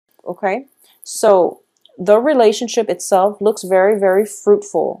Okay, so the relationship itself looks very, very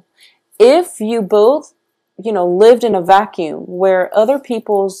fruitful. If you both, lived in a vacuum where other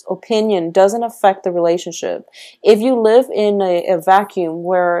people's opinion doesn't affect the relationship, if you live in a vacuum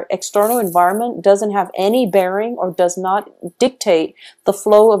where external environment doesn't have any bearing or does not dictate the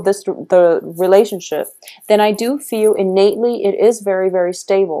flow of the relationship, then I do feel innately it is very, very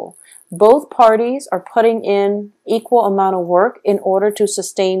stable. Both parties are putting in equal amount of work in order to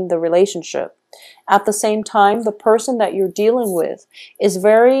sustain the relationship. At the same time, the person that you're dealing with it's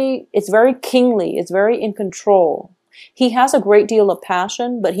very kingly, it's very in control. He has a great deal of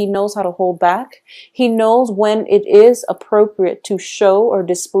passion, but he knows how to hold back. He knows when it is appropriate to show or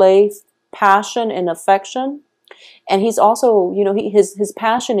display passion and affection. And he's also, his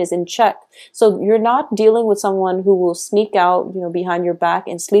passion is in check. So you're not dealing with someone who will sneak out, behind your back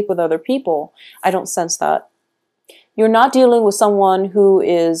and sleep with other people. I don't sense that. You're not dealing with someone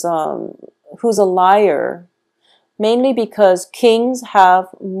who's a liar, mainly because kings have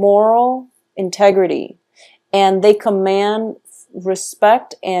moral integrity and they command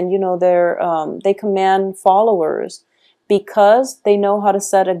respect, and they command followers because they know how to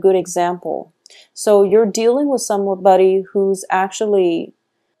set a good example. So you're dealing with somebody who has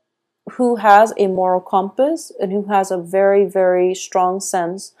a moral compass and who has a very, very strong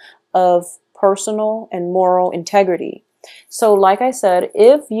sense of personal and moral integrity. So like I said,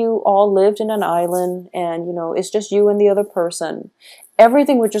 if you all lived in an island and, it's just you and the other person,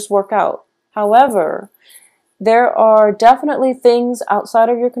 everything would just work out. However, there are definitely things outside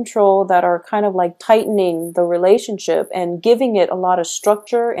of your control that are kind of like tightening the relationship and giving it a lot of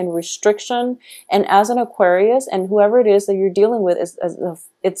structure and restriction. And as an Aquarius, and whoever it is that you're dealing with,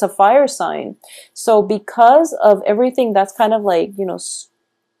 it's a fire sign. So because of everything that's kind of like,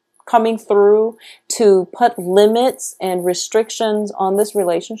 coming through to put limits and restrictions on this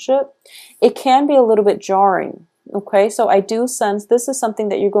relationship, it can be a little bit jarring. Okay, so I do sense this is something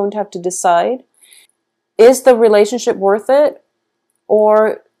that you're going to have to decide. Is the relationship worth it?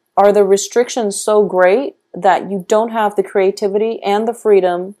 Or are the restrictions so great that you don't have the creativity and the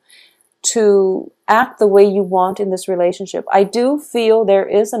freedom to act the way you want in this relationship? I do feel there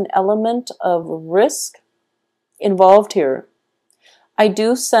is an element of risk involved here. I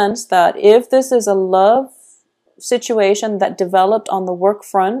do sense that if this is a love situation that developed on the work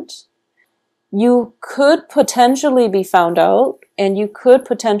front, you could potentially be found out, and you could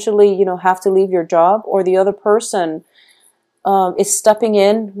potentially, have to leave your job, or the other person is stepping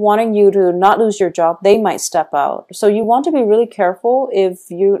in, wanting you to not lose your job. They might step out. So you want to be really careful. If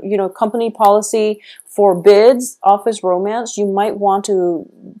company policy forbids office romance, you might want to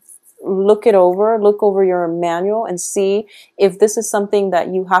look over your manual and see if this is something that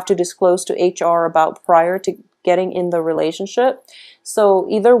you have to disclose to HR about prior to getting in the relationship. So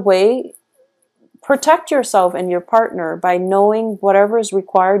either way, protect yourself and your partner by knowing whatever is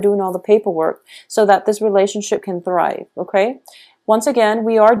required, doing all the paperwork so that this relationship can thrive, okay? Once again,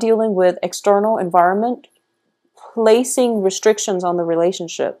 we are dealing with external environment placing restrictions on the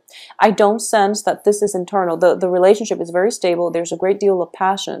relationship. I don't sense that this is internal. The relationship is very stable. There's a great deal of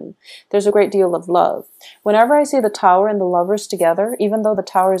passion. There's a great deal of love. Whenever I see the Tower and the Lovers together, even though the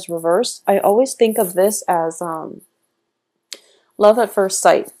Tower is reversed, I always think of this as love at first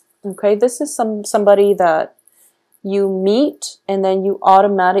sight. Okay, this is somebody that you meet and then you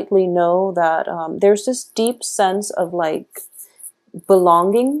automatically know that there's this deep sense of like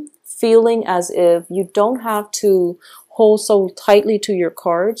belonging, feeling as if you don't have to hold so tightly to your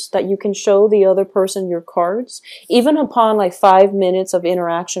cards, that you can show the other person your cards. Even upon like 5 minutes of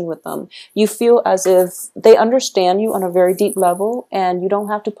interaction with them, you feel as if they understand you on a very deep level, and you don't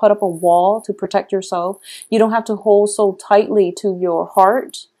have to put up a wall to protect yourself. You don't have to hold so tightly to your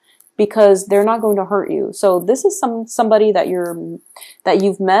heart, because they're not going to hurt you. So this is somebody that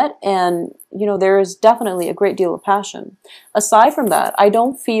you've met, and there is definitely a great deal of passion. Aside from that, I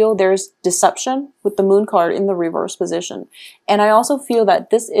don't feel there's deception with the Moon card in the reverse position. And I also feel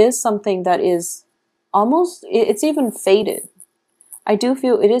that this is something that is almost, it's even faded. I do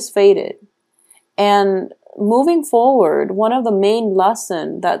feel it is faded. And moving forward, one of the main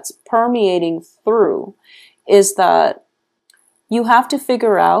lessons that's permeating through is that you have to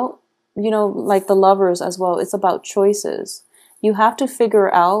figure out, like the Lovers as well, it's about choices. You have to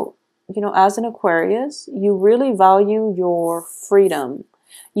figure out, as an Aquarius, you really value your freedom.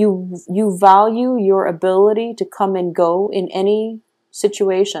 You value your ability to come and go in any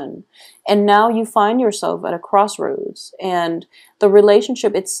situation. And now you find yourself at a crossroads, and the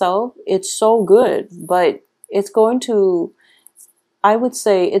relationship itself, it's so good, but it's going to, I would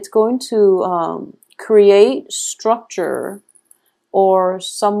say, it's going to create structure or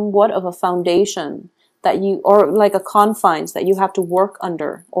somewhat of a foundation that you, or like a confines that you have to work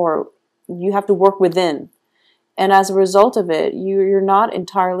under, or you have to work within. And as a result of it, you're not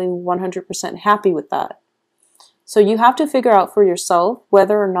entirely 100% happy with that. So you have to figure out for yourself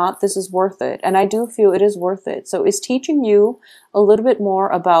whether or not this is worth it. And I do feel it is worth it. So it's teaching you a little bit more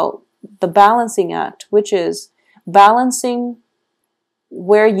about the balancing act, which is balancing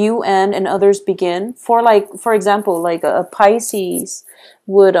where you end and others begin. For example, like a Pisces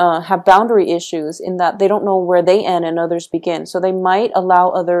would have boundary issues in that they don't know where they end and others begin. So they might allow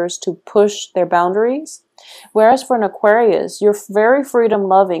others to push their boundaries. Whereas for an Aquarius, you're very freedom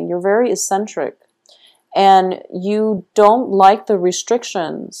loving, you're very eccentric, and you don't like the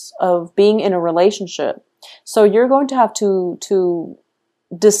restrictions of being in a relationship. So you're going to have to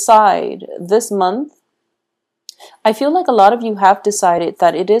decide this month. I feel like a lot of you have decided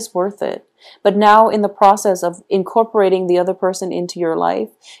that it is worth it. But now in the process of incorporating the other person into your life,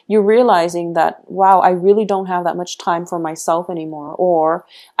 you're realizing that, wow, I really don't have that much time for myself anymore. Or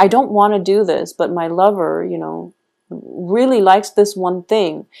I don't want to do this, but my lover, really likes this one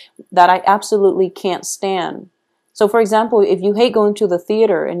thing that I absolutely can't stand. So for example, if you hate going to the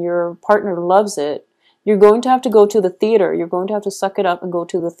theater and your partner loves it, you're going to have to go to the theater. You're going to have to suck it up and go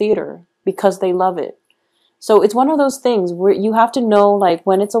to the theater because they love it. So it's one of those things where you have to know like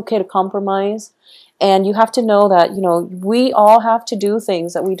when it's okay to compromise, and you have to know that, we all have to do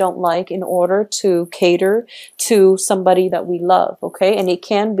things that we don't like in order to cater to somebody that we love, okay? And it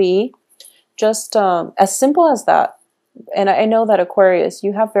can be just as simple as that. And I know that Aquarius,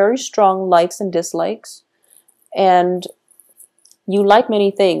 you have very strong likes and dislikes, and you like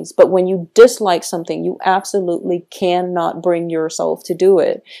many things, but when you dislike something, you absolutely cannot bring yourself to do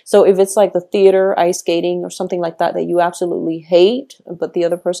it. So if it's like the theater, ice skating, or something like that you absolutely hate, but the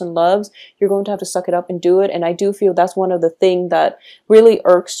other person loves, you're going to have to suck it up and do it. And I do feel that's one of the things that really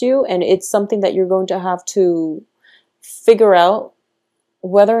irks you, and it's something that you're going to have to figure out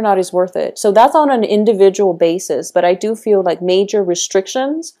whether or not it's worth it. So that's on an individual basis, but I do feel like major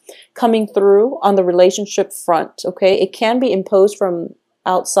restrictions coming through on the relationship front, okay? It can be imposed from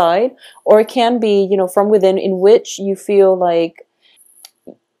outside, or it can be, from within, in which you feel like,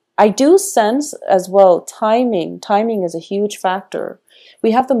 I do sense as well, timing. Timing is a huge factor.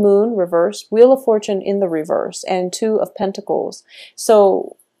 We have the moon reverse, Wheel of Fortune in the reverse, and Two of Pentacles.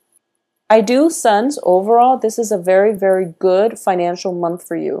 So I do sense overall this is a very, very good financial month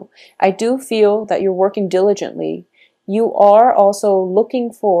for you. I do feel that you're working diligently. You are also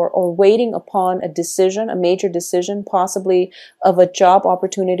looking for or waiting upon a decision, a major decision, possibly of a job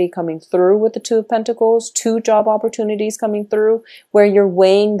opportunity coming through with the Two of Pentacles, 2 job opportunities coming through where you're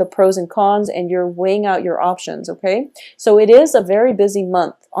weighing the pros and cons and you're weighing out your options, okay? So it is a very busy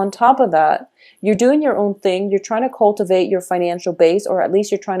month. On top of that, you're doing your own thing. You're trying to cultivate your financial base, or at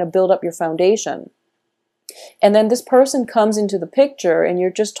least you're trying to build up your foundation. And then this person comes into the picture and you're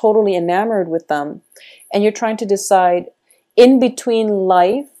just totally enamored with them. And you're trying to decide in between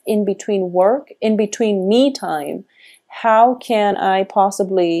life, in between work, in between me time, how can I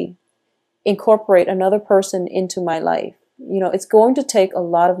possibly incorporate another person into my life? It's going to take a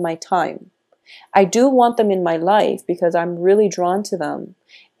lot of my time. I do want them in my life because I'm really drawn to them.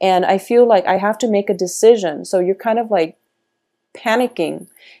 And I feel like I have to make a decision. So you're kind of like panicking.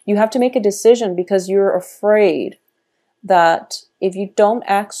 You have to make a decision because you're afraid that if you don't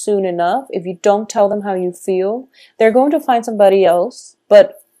act soon enough, if you don't tell them how you feel, they're going to find somebody else.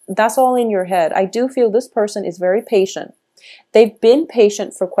 But that's all in your head. I do feel this person is very patient. They've been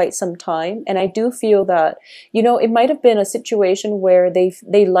patient for quite some time, and I do feel that, it might have been a situation where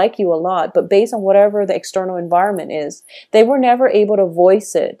they like you a lot, but based on whatever the external environment is, they were never able to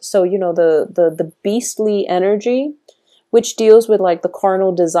voice it. So, the beastly energy, which deals with like the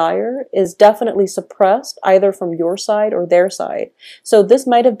carnal desire, is definitely suppressed either from your side or their side. So this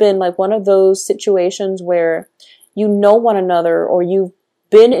might have been like one of those situations where you know one another, or you've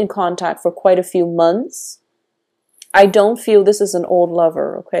been in contact for quite a few months. I don't feel this is an old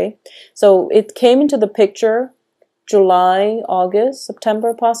lover, okay? So it came into the picture July, August,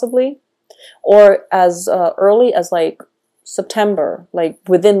 September possibly, or as early as like September, like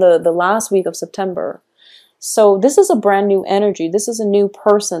within the last week of September. So this is a brand new energy. This is a new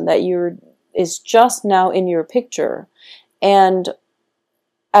person that is just now in your picture. And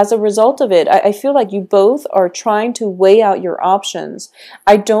as a result of it, I feel like you both are trying to weigh out your options.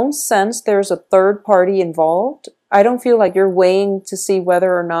 I don't sense there's a third party involved. I don't feel like you're weighing to see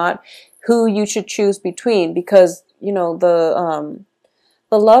whether or not who you should choose between, because,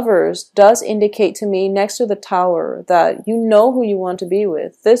 the Lovers does indicate to me next to the Tower that you know who you want to be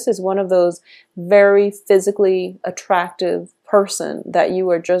with. This is one of those very physically attractive person that you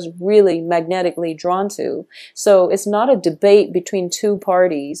are just really magnetically drawn to. So it's not a debate between two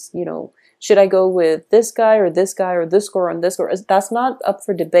parties, you know, should I go with this guy or this guy or this girl and this girl? That's not up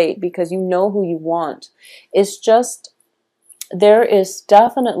for debate because you know who you want. It's just there is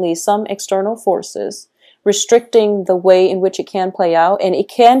definitely some external forces restricting the way in which it can play out. And it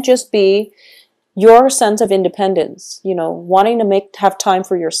can't just be your sense of independence, you know, wanting to have time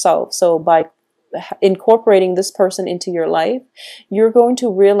for yourself. So by incorporating this person into your life, you're going to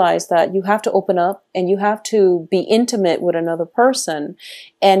realize that you have to open up and you have to be intimate with another person,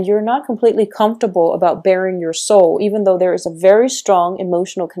 and you're not completely comfortable about bearing your soul, even though there is a very strong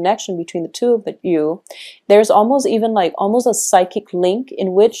emotional connection between the two of you. There's almost even like almost a psychic link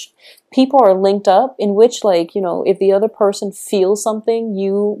in which people are linked up, in which, like, you know, if the other person feels something,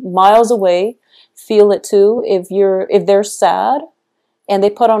 you miles away feel it too. If they're sad and they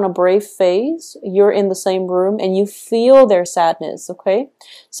put on a brave face, you're in the same room and you feel their sadness, okay?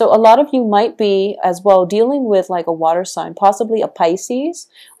 So a lot of you might be as well dealing with like a water sign, possibly a Pisces,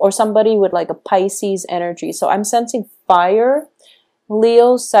 or somebody with like a Pisces energy. So I'm sensing fire,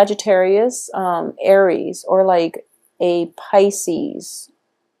 Leo, Sagittarius, Aries, or like a Pisces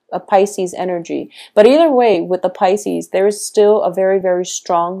energy. But either way, with the Pisces, there is still a very, very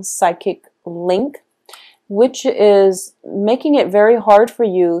strong psychic link, which is making it very hard for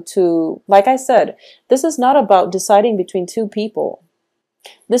you to, like I said, this is not about deciding between two people.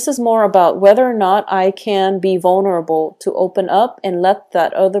 This is more about whether or not I can be vulnerable to open up and let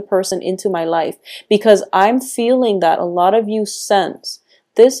that other person into my life. Because I'm feeling that a lot of you sense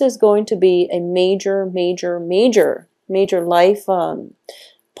this is going to be a major, major, major, major life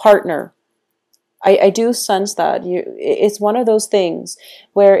partner. I do sense that. It's one of those things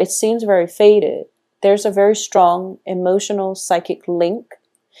where it seems very faded. There's a very strong emotional psychic link.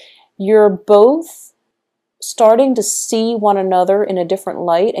 You're both starting to see one another in a different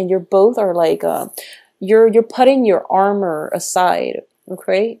light, and you're both are like you're putting your armor aside.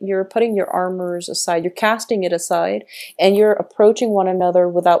 Okay, you're putting your armors aside, you're casting it aside, and you're approaching one another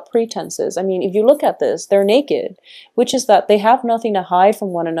without pretenses. I mean, if you look at this, they're naked, which is that they have nothing to hide from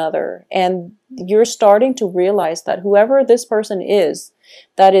one another. And you're starting to realize that whoever this person is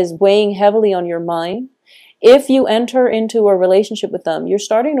that is weighing heavily on your mind, if you enter into a relationship with them, you're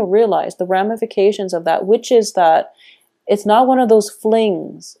starting to realize the ramifications of that, which is that it's not one of those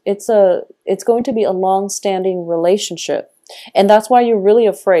flings. It's going to be a long-standing relationship. And that's why you're really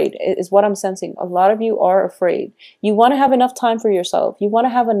afraid, is what I'm sensing. A lot of you are afraid. You want to have enough time for yourself. You want to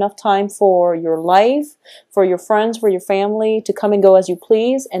have enough time for your life, for your friends, for your family, to come and go as you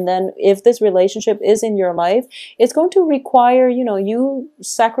please. And then if this relationship is in your life, it's going to require, you know, you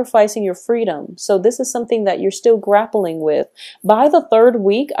sacrificing your freedom. So this is something that you're still grappling with. By the third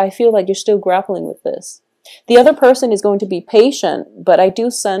week, I feel like you're still grappling with this. The other person is going to be patient, but I do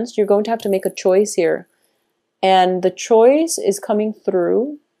sense you're going to have to make a choice here. And the choice is coming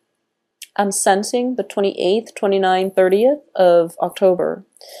through, I'm sensing the 28th, 29th, 30th of October.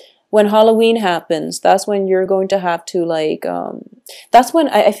 When Halloween happens, that's when you're going to have to like, that's when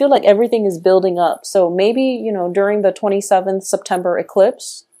I feel like everything is building up. So maybe, you know, during the 27th September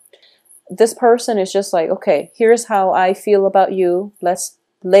eclipse, this person is just like, okay, here's how I feel about you. Let's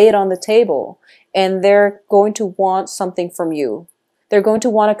lay it on the table. And they're going to want something from you. They're going to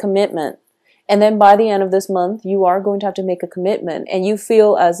want a commitment. And then by the end of this month, you are going to have to make a commitment. And you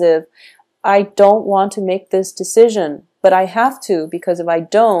feel as if, I don't want to make this decision, but I have to, because if I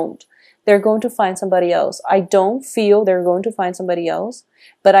don't, they're going to find somebody else. I don't feel they're going to find somebody else,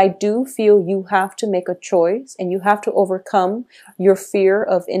 but I do feel you have to make a choice and you have to overcome your fear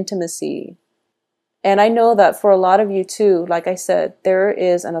of intimacy. And I know that for a lot of you too, like I said, there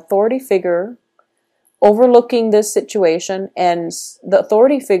is an authority figure overlooking this situation, and the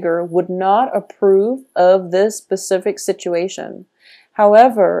authority figure would not approve of this specific situation.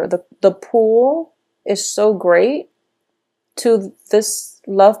 However, the pull is so great to this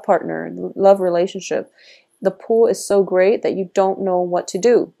love partner, love relationship. The pull is so great that you don't know what to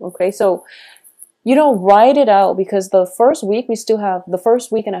do. Okay, so you don't write it out, because the first week the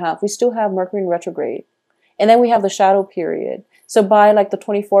first week and a half, we still have Mercury in retrograde. And then we have the shadow period. So by like the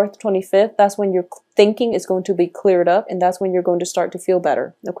 24th, 25th, that's when your thinking is going to be cleared up, and that's when you're going to start to feel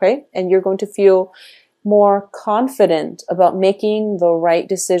better, okay? And you're going to feel more confident about making the right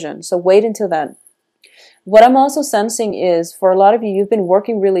decision. So wait until then. What I'm also sensing is, for a lot of you, you've been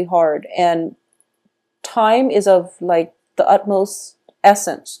working really hard, and time is of like the utmost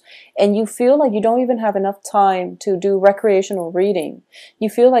essence, and you feel like you don't even have enough time to do recreational reading. You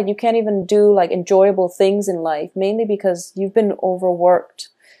feel like you can't even do like enjoyable things in life, mainly because you've been overworked.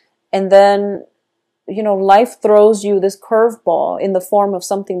 And then life throws you this curveball in the form of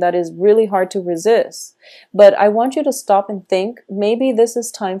something that is really hard to resist. But I want you to stop and think, maybe this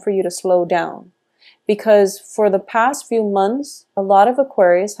is time for you to slow down. Because for the past few months, a lot of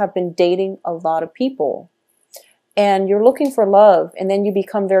Aquarius have been dating a lot of people. And you're looking for love, and then you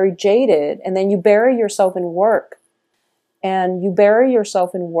become very jaded, and then you bury yourself in work. And you bury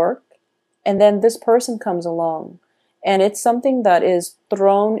yourself in work, and then this person comes along. And it's something that is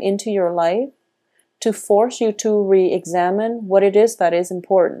thrown into your life to force you to re-examine what it is that is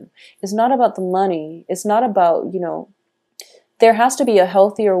important. It's not about the money. It's not about, there has to be a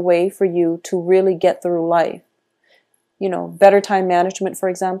healthier way for you to really get through life. Better time management, for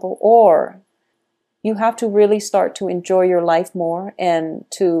example, or you have to really start to enjoy your life more and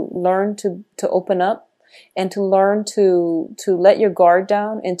to learn to open up and to learn to let your guard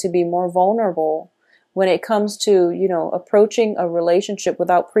down and to be more vulnerable when it comes to, approaching a relationship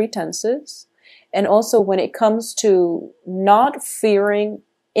without pretenses. And also when it comes to not fearing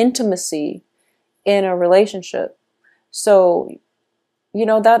intimacy in a relationship. So,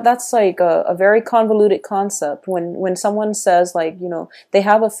 that's like a very convoluted concept. When someone says like, they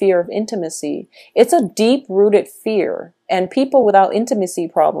have a fear of intimacy, it's a deep rooted fear. And people without intimacy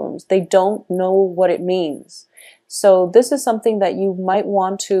problems, they don't know what it means. So this is something that you might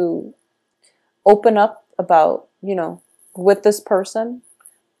want to open up about, with this person,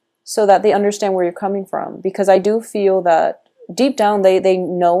 so that they understand where you're coming from. Because I do feel that deep down they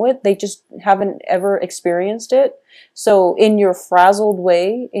know it, they just haven't ever experienced it. So in your frazzled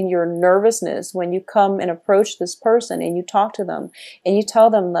way, in your nervousness, when you come and approach this person and you talk to them and you tell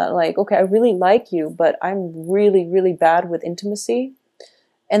them that like, okay, I really like you, but I'm really, really bad with intimacy.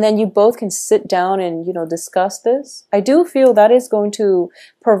 And then you both can sit down and, discuss this. I do feel that is going to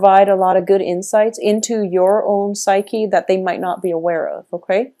provide a lot of good insights into your own psyche that they might not be aware of,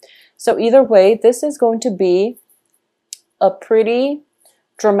 okay? So either way, this is going to be a pretty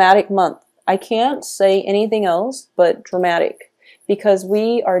dramatic month. I can't say anything else but dramatic, because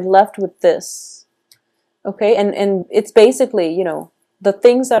we are left with this, okay? And it's basically, the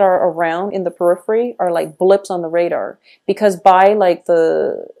things that are around in the periphery are like blips on the radar, because by like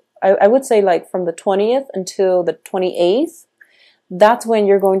I would say like from the 20th until the 28th, that's when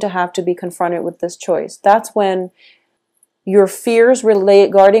you're going to have to be confronted with this choice. That's when your fears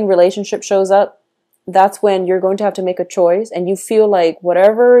regarding relationship shows up. That's when you're going to have to make a choice, and you feel like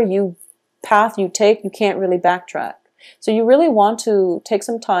whatever path you take, you can't really backtrack. So you really want to take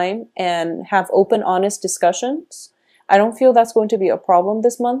some time and have open, honest discussions. I don't feel that's going to be a problem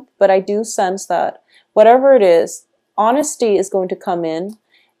this month, but I do sense that whatever it is, honesty is going to come in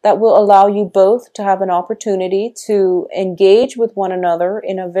that will allow you both to have an opportunity to engage with one another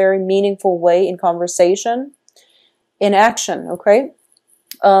in a very meaningful way in conversation, in action, okay?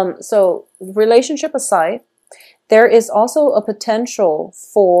 So relationship aside, there is also a potential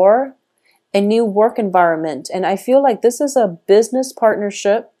for a new work environment. And I feel like this is a business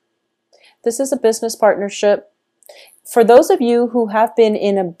partnership. This is a business partnership. For those of you who have been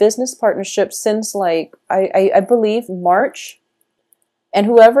in a business partnership since like, I believe March, and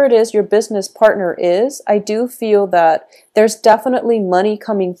whoever it is your business partner is, I do feel that there's definitely money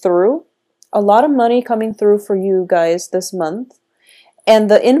coming through. A lot of money coming through for you guys this month. And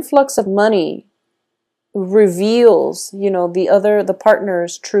the influx of money reveals, the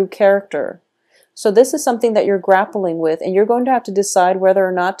partner's true character. So this is something that you're grappling with, and you're going to have to decide whether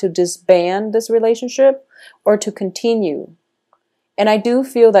or not to disband this relationship or to continue. And I do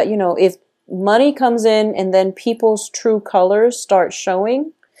feel that, if money comes in and then people's true colors start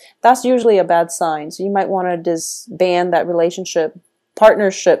showing, that's usually a bad sign. So you might want to disband that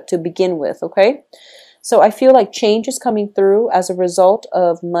partnership to begin with, okay? So I feel like change is coming through as a result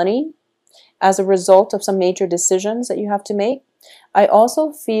of money, as a result of some major decisions that you have to make. I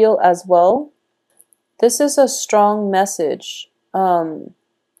also feel as well, this is a strong message.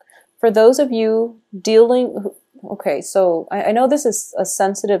 For those of you okay, so I know this is a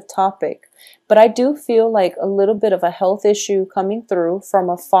sensitive topic, but I do feel like a little bit of a health issue coming through from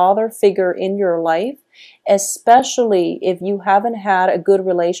a father figure in your life, especially if you haven't had a good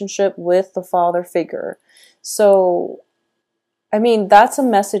relationship with the father figure. So, I mean, that's a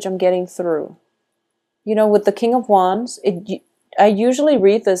message I'm getting through. With the King of Wands, I usually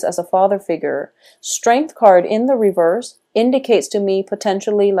read this as a father figure. Strength card in the reverse indicates to me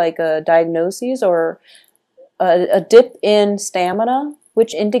potentially like a diagnosis or a dip in stamina,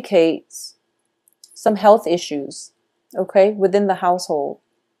 which indicates some health issues, okay, within the household.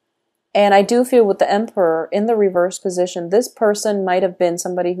 And I do feel with the Emperor in the reverse position, this person might have been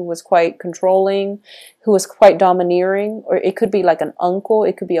somebody who was quite controlling, who was quite domineering, or it could be like an uncle,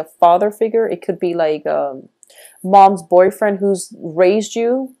 it could be a father figure, it could be like mom's boyfriend who's raised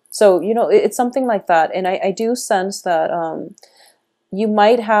you. So, it's something like that. And I do sense that you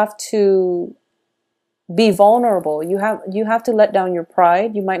might have to be vulnerable. You have to let down your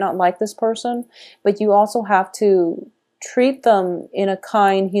pride. You might not like this person, but you also have to treat them in a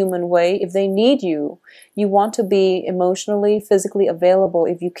kind, human way. If they need you, you want to be emotionally, physically available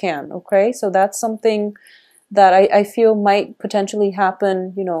if you can. Okay, so that's something that I feel might potentially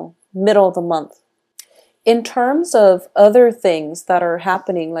happen, middle of the month. In terms of other things that are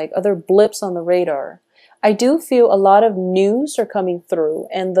happening, like other blips on the radar, I do feel a lot of news are coming through,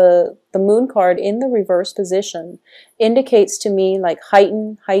 and the moon card in the reverse position indicates to me like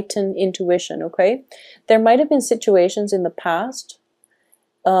heightened intuition, okay? There might have been situations in the past.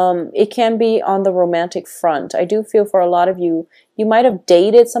 It can be on the romantic front. I do feel for a lot of you, you might have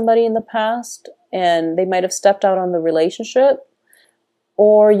dated somebody in the past and they might have stepped out on the relationship,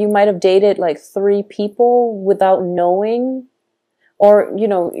 or you might have dated like 3 people without knowing, or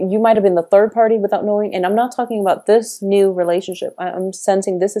you might have been the third party without knowing. And I'm not talking about this new relationship. I'm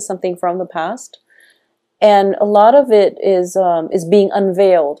sensing this is something from the past, and a lot of it is being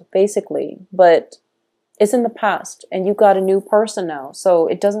unveiled basically, but it's in the past and you've got a new person now, so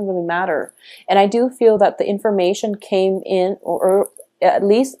it doesn't really matter. And I do feel that the information came in, or at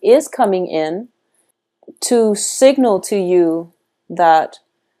least is coming in, to signal to you that,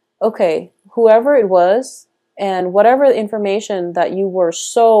 okay, whoever it was and whatever information that you were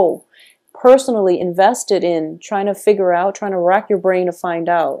so personally invested in trying to figure out, trying to rack your brain to find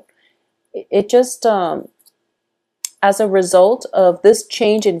out, it just, as a result of this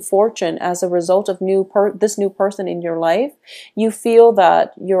change in fortune, as a result of this new person in your life, you feel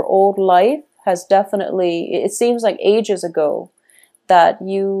that your old life has definitely, it seems like ages ago, that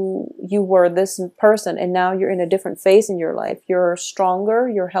you were this person and now you're in a different phase in your life. You're stronger,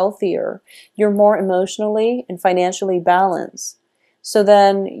 you're healthier, you're more emotionally and financially balanced. So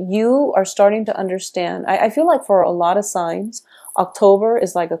then you are starting to understand. I feel like for a lot of signs, October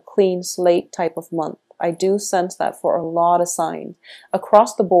is like a clean slate type of month. I do sense that for a lot of signs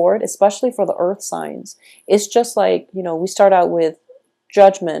across the board, especially for the earth signs. It's just like, we start out with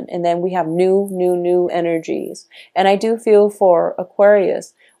judgment and then we have new energies. And I do feel for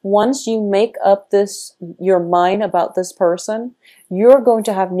Aquarius, once you make up your mind about this person, you're going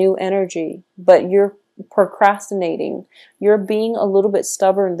to have new energy, but you're procrastinating. You're being a little bit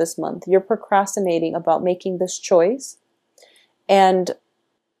stubborn this month. You're procrastinating about making this choice. And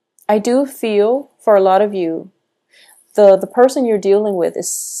I do feel for a lot of you, the person you're dealing with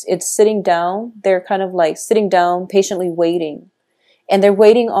it's sitting down. They're kind of like sitting down, patiently waiting. And they're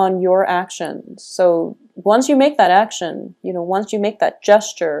waiting on your actions. So once you make that action, once you make that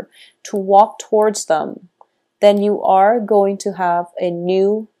gesture to walk towards them, then you are going to have a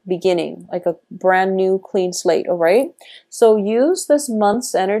new beginning, like a brand new clean slate, all right? So use this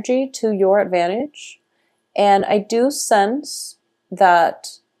month's energy to your advantage. And I do sense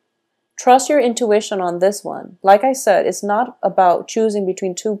that trust your intuition on this one. Like I said, it's not about choosing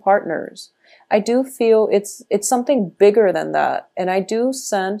between 2 partners. I do feel it's something bigger than that. And I do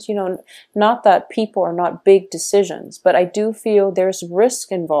sense, not that people are not big decisions, but I do feel there's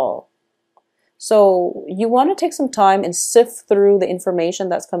risk involved. So you want to take some time and sift through the information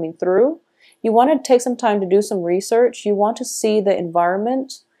that's coming through. You want to take some time to do some research. You want to see the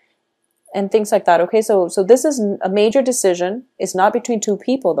environment and things like that. Okay, so this is a major decision. It's not between 2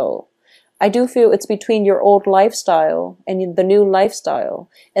 people though. I do feel it's between your old lifestyle and the new lifestyle.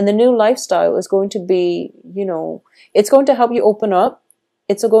 And the new lifestyle is going to be, it's going to help you open up.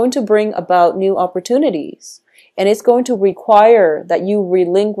 It's going to bring about new opportunities. And it's going to require that you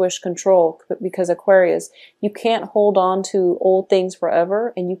relinquish control, because Aquarius, you can't hold on to old things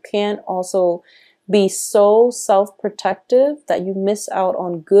forever. And you can't also be so self-protective that you miss out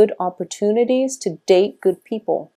on good opportunities to date good people.